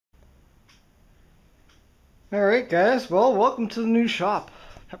Alright guys, well welcome to the new shop.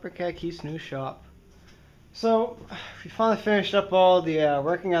 Peppercat Keith's new shop. So, we finally finished up all the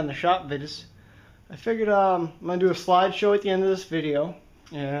working on the shop vids. I figured I'm going to do a slideshow at the end of this video.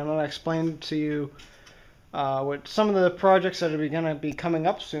 And I'm going to explain to you what some of the projects that are going to be coming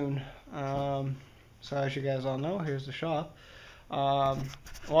up soon. So as you guys all know, here's the shop. A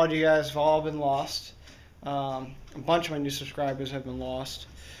lot of you guys have all been lost. A bunch of my new subscribers have been lost.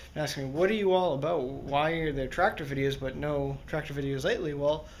 Asking me, what are you all about? Why are there tractor videos but no tractor videos lately?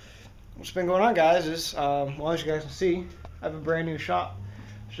 Well, what's been going on, guys, is, well, as you guys can see, I have a brand new shop.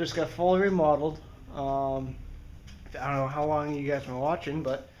 It's just got fully remodeled. I don't know how long you guys have been watching,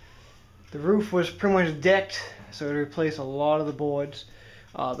 but the roof was pretty much decked, so it replaced a lot of the boards.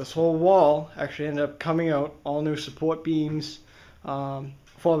 This whole wall actually ended up coming out, all new support beams,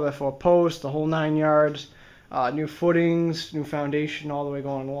 4x4 posts, the whole 9 yards. New footings, new foundation all the way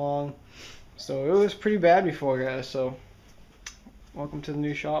going along. So it was pretty bad before, guys. So welcome to the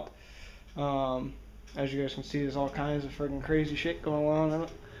new shop. As you guys can see, there's all kinds of freaking crazy shit going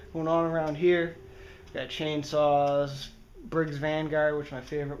on around here. Got chainsaws, Briggs Vanguard, which is my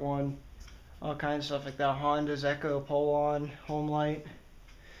favorite one. All kinds of stuff like that. Honda's Echo, Polon, Homelight,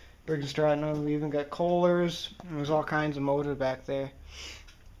 Briggs Stratton. We even got Kohlers. There's all kinds of motors back there.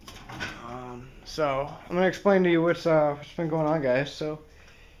 So I'm gonna explain to you what's been going on, guys. So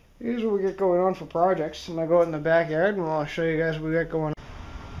here's what we got going on for projects. I'm gonna go out in the backyard and I'll show you guys what we got going on.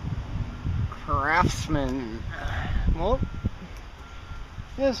 Craftsman. Well,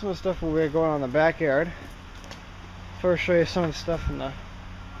 here's some of the stuff we got going on in the backyard. First, show you some of the stuff in the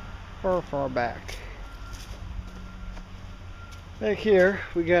far back. Back here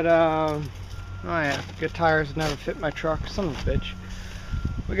we got oh yeah, good tires that never fit my truck. Son of a bitch.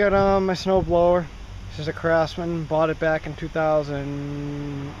 We got my snow blower. This is a Craftsman. Bought it back in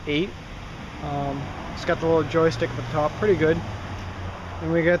 2008. It's got the little joystick at the top, pretty good.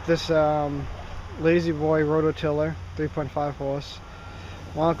 And we got this Lazy Boy rototiller, 3.5 horse.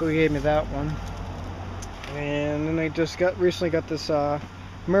 My uncle gave me that one. And then I just recently got this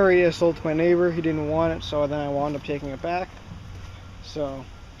Murray. I sold to my neighbor. He didn't want it, so then I wound up taking it back. So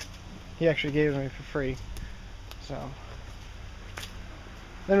he actually gave it to me for free. So.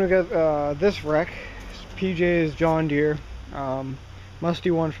 Then we got this wreck. PJ's John Deere. Musty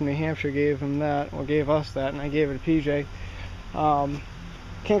one from New Hampshire gave him that, or gave us that, and I gave it to PJ.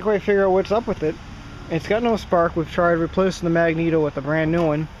 Can't quite figure out what's up with it. It's got no spark. We've tried replacing the magneto with a brand new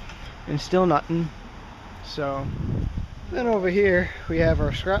one, and still nothing. So, then over here we have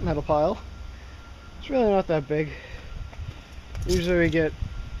our scrap metal pile. It's really not that big. Usually we get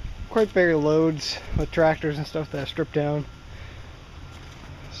quite bigger loads with tractors and stuff that strip down.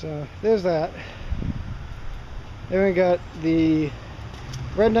 So there's that. Then we got the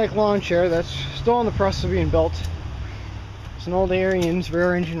redneck lawn chair that's still in the process of being built. It's an old Ariens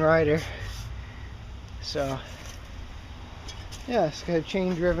rear engine rider. So yeah, it's got a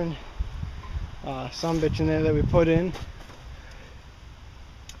chain driven sumbitch in there that we put in.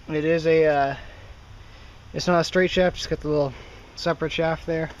 It is a it's not a straight shaft, it's got the little separate shaft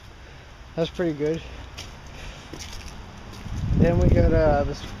there. That's pretty good. Then we got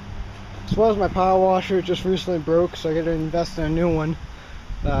this was my power washer. It just recently broke, so I got to invest in a new one.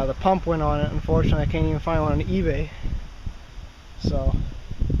 The pump went on it. Unfortunately, I can't even find one on eBay. So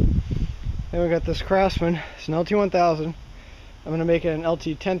then we got this Craftsman. It's an LT1000. I'm going to make it an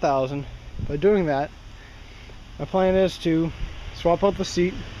LT10000. By doing that, my plan is to swap out the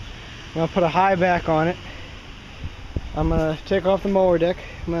seat. I'm going to put a high back on it. I'm going to take off the mower deck.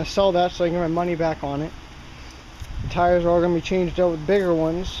 I'm going to sell that so I can get my money back on it. The tires are all going to be changed out with bigger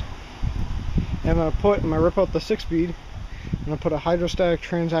ones. And I'm going to rip out the 6-speed. I'm going to put a hydrostatic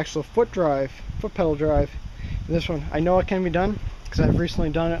transaxle foot pedal drive. And this one, I know it can be done because I've recently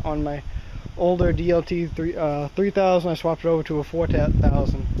done it on my older DLT 3000. I swapped it over to a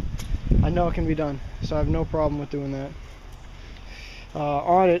 4000. I know it can be done, so I have no problem with doing that.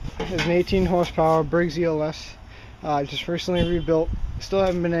 On it is an 18 horsepower Briggs ELS. Just recently rebuilt. Still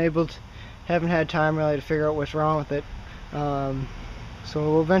haven't had time really to figure out what's wrong with it. So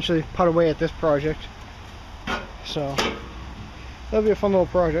we'll eventually put away at this project. So that'll be a fun little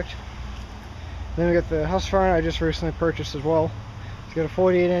project. Then we got the Husqvarna I just recently purchased as well. It's got a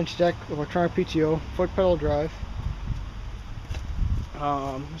 48-inch deck, electronic PTO, foot pedal drive.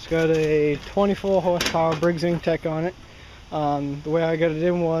 It's got a 24 horsepower Briggs Tech on it. The way I got it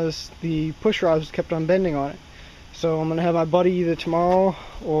in was the push rods kept on bending on it. So I'm going to have my buddy either tomorrow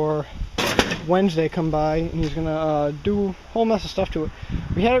or Wednesday come by, and he's going to do a whole mess of stuff to it.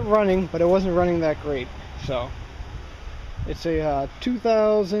 We had it running, but it wasn't running that great. So It's a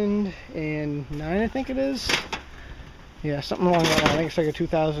 2009, I think it is. Yeah, something along that line. I think it's like a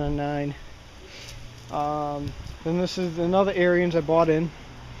 2009. Then this is another Ariens I bought in.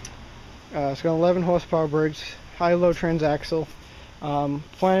 It's got 11 horsepower brakes, high-low transaxle.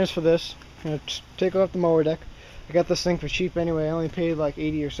 Plan is for this. I'm gonna take off the mower deck. I got this thing for cheap anyway. I only paid like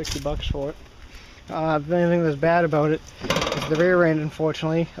 80 or 60 bucks for it. The only thing that's bad about it is the rear end,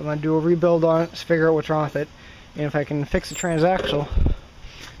 unfortunately. I'm gonna do a rebuild on it to figure out what's wrong with it. And if I can fix the transaxle,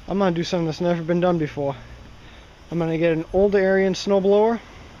 I'm gonna do something that's never been done before. I'm gonna get an older Ariens snowblower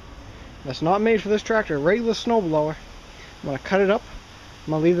that's not made for this tractor, a regular snowblower. I'm gonna cut it up.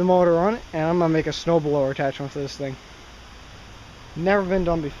 I'm gonna leave the motor on it, and I'm gonna make a snowblower attachment for this thing. Never been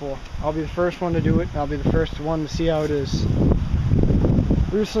done before. I'll be the first one to do it. I'll be the first one to see how it is.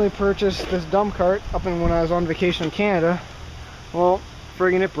 Recently purchased this dump cart up in when I was on vacation in Canada. Well,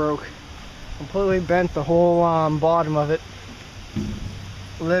 friggin' it broke. Completely bent the whole bottom of it.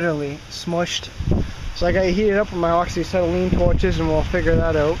 Literally smushed. So I got to heat it up with my oxyacetylene torches, and we'll figure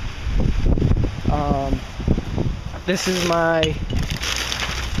that out. This is my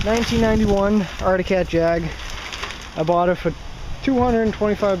 1991 Arctic Cat Jag. I bought it for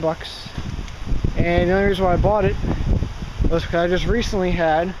 225 bucks. And the only reason why I bought it was because I just recently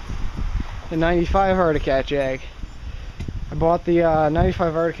had the 95 Arctic Cat Jag. I bought the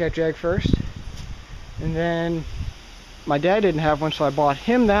 95 Arctic Cat Jag first, and then my dad didn't have one, so I bought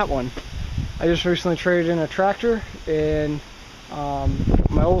him that one. I just recently traded in a tractor and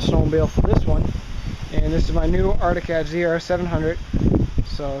my old snowmobile for this one, and this is my new Arctic Cat ZR 700.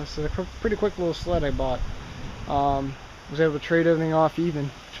 So this is a pretty quick little sled I bought. Was able to trade everything off even.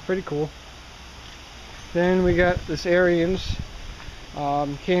 It's pretty cool. Then we got this Ariens.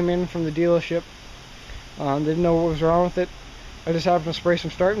 Came in from the dealership. Didn't know what was wrong with it. I just happened to spray some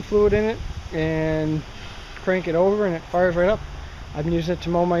starting fluid in it and crank it over, and it fires right up. I've been using it to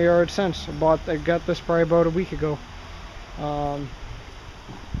mow my yard since. I got this probably about a week ago.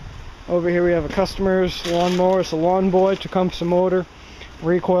 Over here we have a customer's lawnmower. It's a Lawn Boy Tecumseh motor.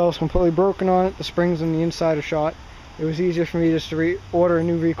 Recoil is completely broken on it. The springs on the inside are shot. It was easier for me just to order a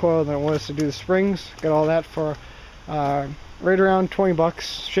new recoil than it was to do the springs. Got all that for right around 20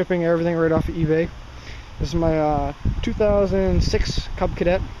 bucks, shipping everything right off of eBay. This is my 2006 Cub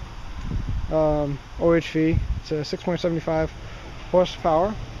Cadet OHV. It's a 6.75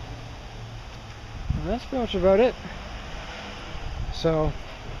 horsepower. And that's pretty much about it. So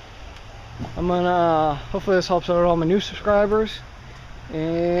I'm gonna hopefully this helps out all my new subscribers.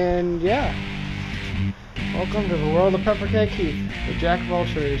 And yeah, welcome to the world of Pepper Cat Keith, the jack of all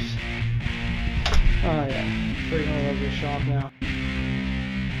trades. Oh yeah, freaking love this shop now.